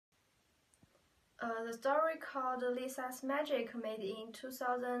The story called Lisa's Magic made in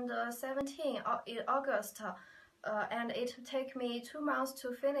 2017 in August, and it took me 2 months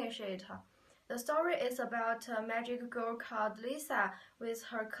to finish it. The story is about a magic girl called Lisa with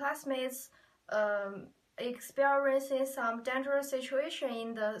her classmates experiencing some dangerous situation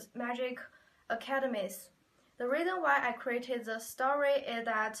in the magic academies. The reason why I created the story is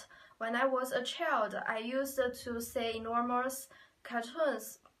that when I was a child, I used to see enormous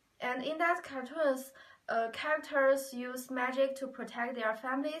cartoons, and in that cartoons, characters use magic to protect their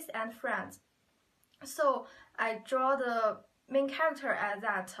families and friends. So I draw the main character as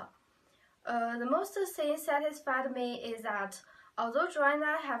that. The most thing satisfied me is that although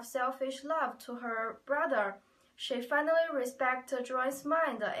Joanna have selfish love to her brother, she finally respects Joan's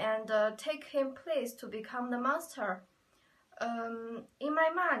mind and take him place to become the monster. In my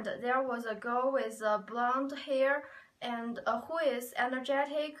mind, there was a girl with blonde hair and who is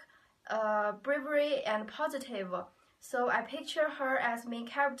energetic, bravery, and positive. So I picture her as main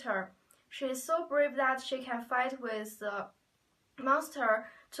character. She is so brave that she can fight with the monster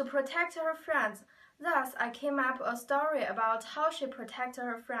to protect her friends. Thus, I came up a story about how she protected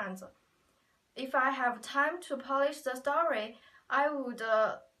her friends. If I have time to polish the story, I would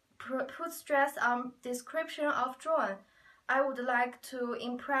put stress on description of Joan. I would like to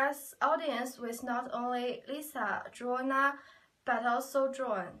impress audience with not only Lisa, Joanna, but also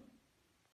Joan.